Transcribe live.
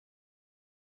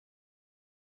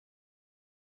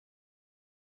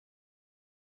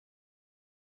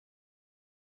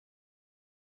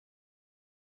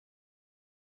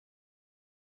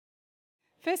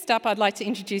First up, I'd like to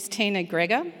introduce Tina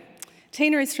Gregor.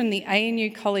 Tina is from the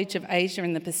ANU College of Asia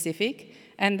and the Pacific,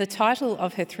 and the title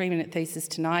of her 3-minute thesis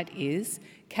tonight is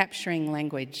Capturing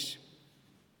Language.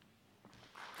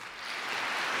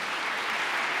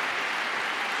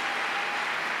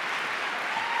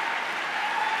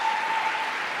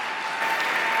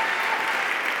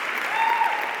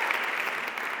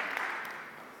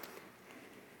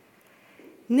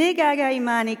 Negaga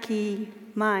imaniki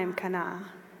maim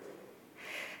kana.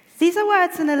 These are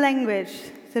words in a language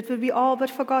that will be all but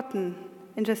forgotten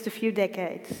in just a few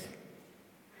decades.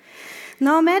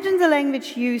 Now imagine the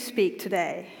language you speak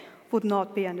today would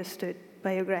not be understood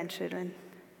by your grandchildren.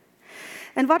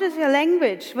 And what if your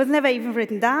language was never even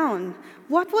written down?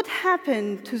 What would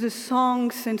happen to the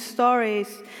songs and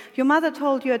stories your mother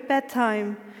told you at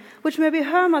bedtime, which maybe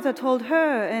her mother told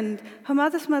her and her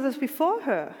mother's mothers before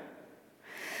her?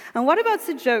 And what about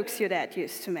the jokes your dad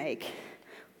used to make?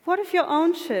 What if your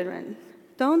own children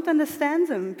don't understand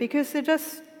them because they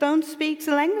just don't speak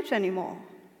the language anymore?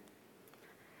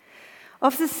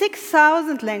 Of the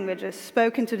 6,000 languages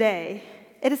spoken today,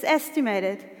 it is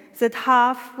estimated that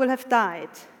half will have died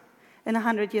in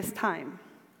 100 years' time.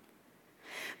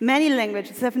 Many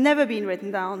languages have never been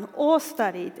written down or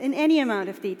studied in any amount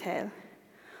of detail.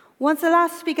 Once the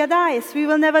last speaker dies, we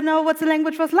will never know what the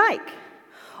language was like,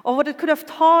 or what it could have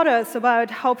taught us about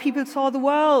how people saw the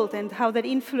world and how that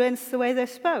influenced the way they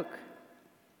spoke.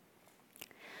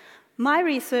 My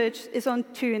research is on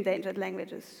 2 endangered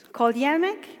languages, called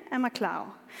Yelmek and Maclau.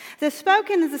 They're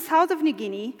spoken in the south of New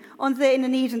Guinea, on the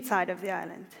Indonesian side of the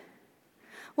island.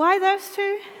 Why those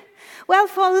 2? Well,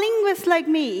 for a linguist like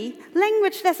me,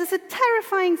 language is a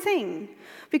terrifying thing,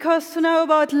 because to know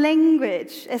about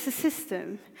language as a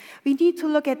system, we need to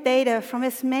look at data from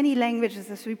as many languages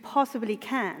as we possibly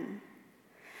can.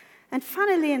 And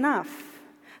funnily enough,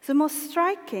 the most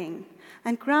striking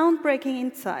and groundbreaking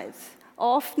insights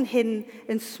are often hidden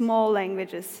in small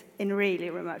languages in really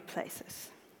remote places.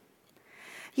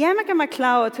 Yelmek and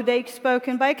Maclau are today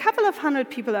spoken by a couple of hundred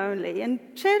people only, and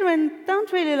children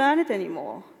don't really learn it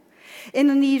anymore.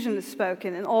 Indonesian is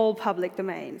spoken in all public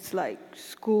domains, like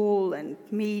school and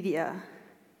media.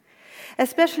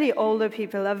 Especially older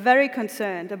people are very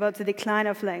concerned about the decline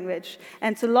of language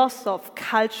and the loss of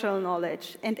cultural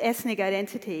knowledge and ethnic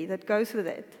identity that goes with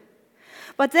it.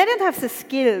 But they don't have the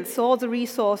skills or the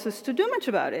resources to do much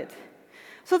about it.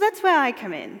 So that's where I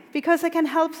come in, because I can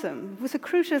help them with a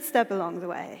crucial step along the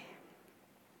way.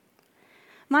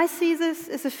 My thesis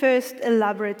is the first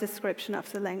elaborate description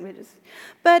of the languages.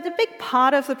 But a big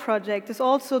part of the project is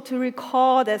also to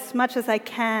record as much as I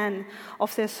can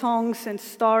of their songs and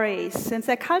stories and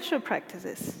their cultural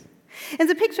practices. In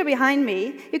the picture behind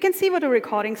me, you can see what a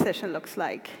recording session looks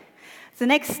like. The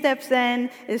next step then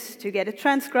is to get it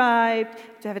transcribed,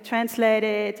 to have it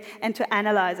translated, and to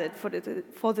analyze it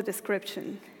for the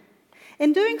description.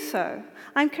 In doing so,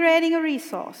 I'm creating a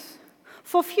resource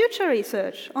for future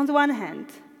research on the one hand,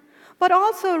 but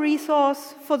also a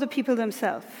resource for the people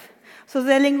themselves, so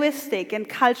their linguistic and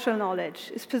cultural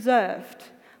knowledge is preserved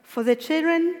for their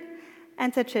children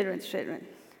and their children's children.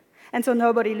 And so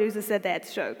nobody loses their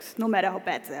dad's jokes, no matter how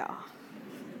bad they are.